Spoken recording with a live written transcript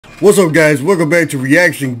What's up, guys? Welcome back to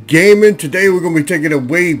Reaction Gaming. Today we're going to be taking it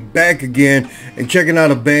way back again and checking out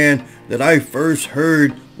a band that I first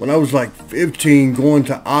heard when I was like 15, going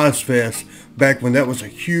to Ozfest back when that was a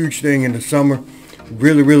huge thing in the summer.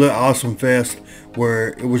 Really awesome fest where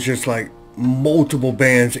it was just like multiple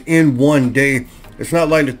bands in one day. It's not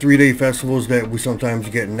like the 3-day festivals that we sometimes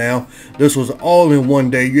get now. This was all in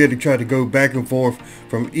one day. You had to try to go back and forth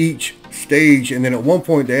from each stage, and then at one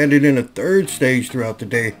point they added in a third stage throughout the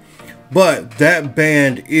day. But that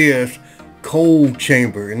band is Coal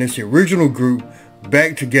Chamber, and it's the original group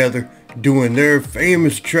back together doing their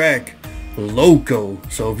famous track Loco.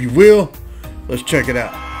 So if you will, let's check it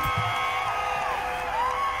out.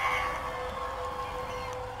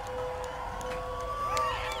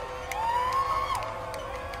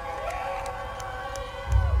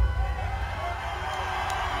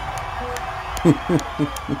 You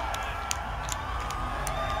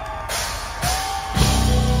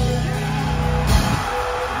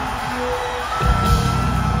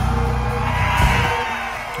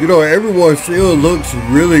know, everyone still looks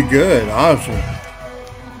really good, honestly.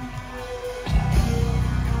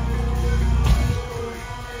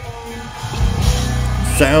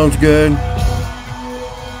 Sounds good.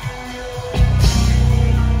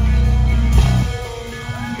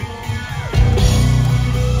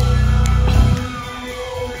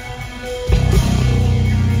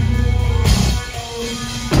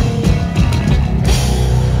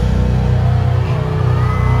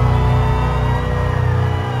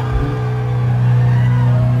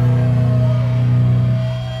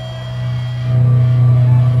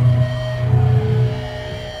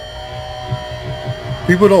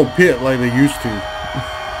 People don't pit like they used to.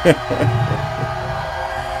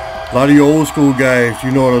 A lot of you old school guys,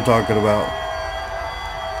 you know what I'm talking about.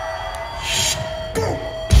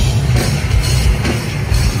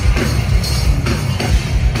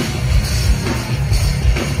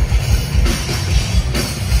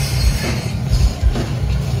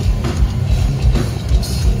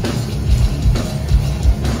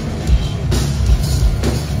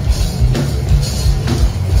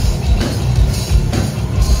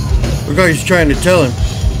 Look how he's trying to tell him,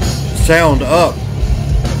 sound up.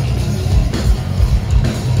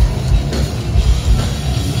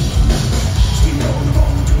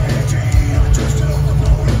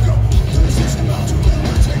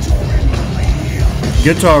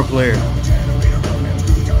 Guitar player.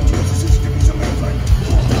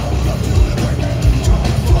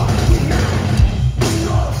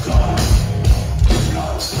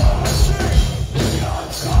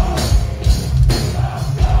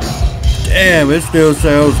 Damn, it still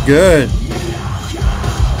sounds good.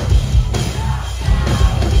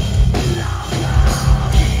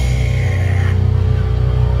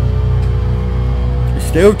 He's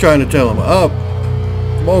still trying to tell him up.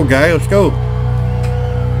 Come on, guy, let's go.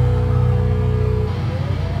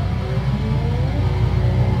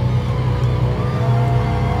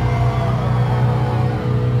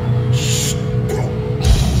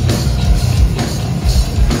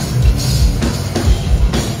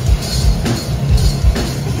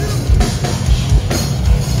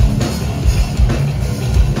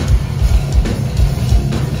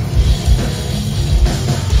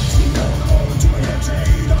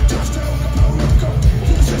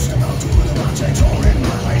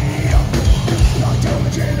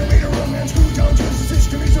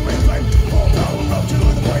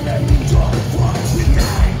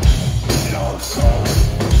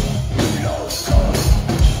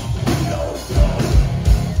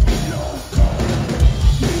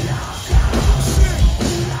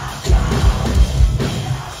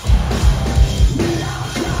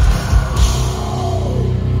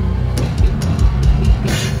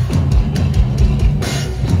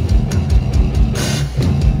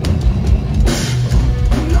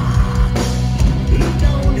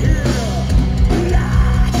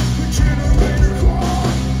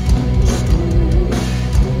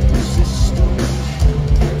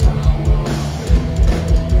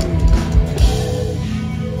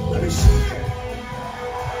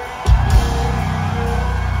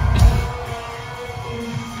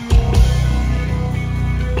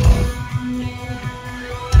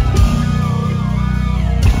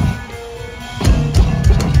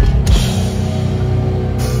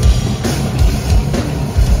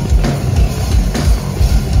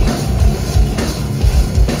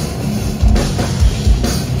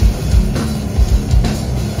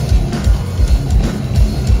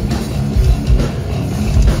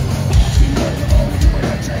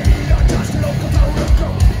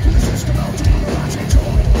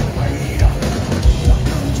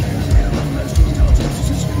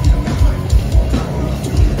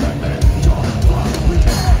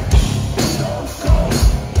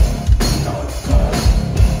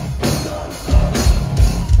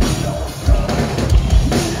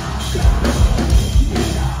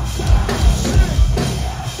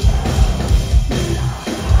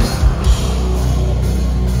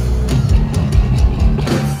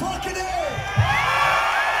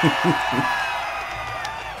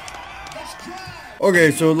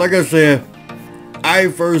 Okay, so like I said, I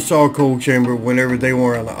first saw Cold Chamber whenever they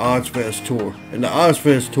were on the Ozfest tour. And the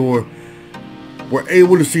Ozfest tour, we're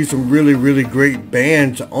able to see some really, really great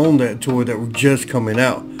bands on that tour that were just coming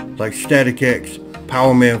out. Like Static X,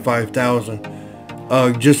 Powerman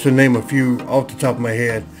 5000, just to name a few off the top of my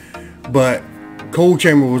head. But Cold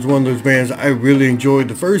Chamber was one of those bands I really enjoyed.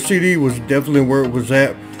 The first CD was definitely where it was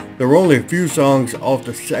at. There were only a few songs off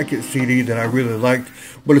the second CD that I really liked.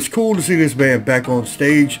 But it's cool to see this band back on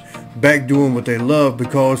stage, back doing what they love,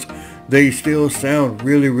 because they still sound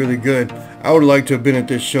really, really good. I would like to have been at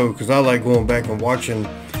this show because I like going back and watching,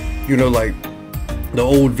 you know, like the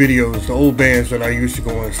old videos, the old bands that I used to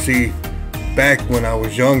go and see back when I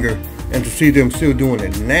was younger, and to see them still doing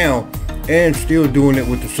it now and still doing it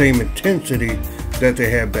with the same intensity that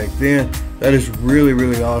they had back then. That is really,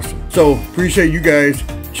 really awesome. So appreciate you guys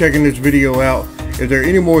checking this video out. If there are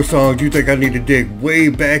any more songs you think I need to dig way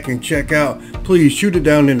back and check out, please shoot it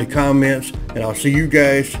down in the comments, and I'll see you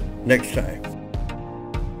guys next time.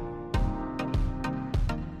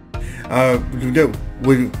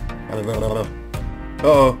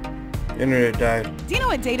 Uh-oh, internet died. Do you know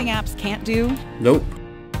what dating apps can't do? Nope.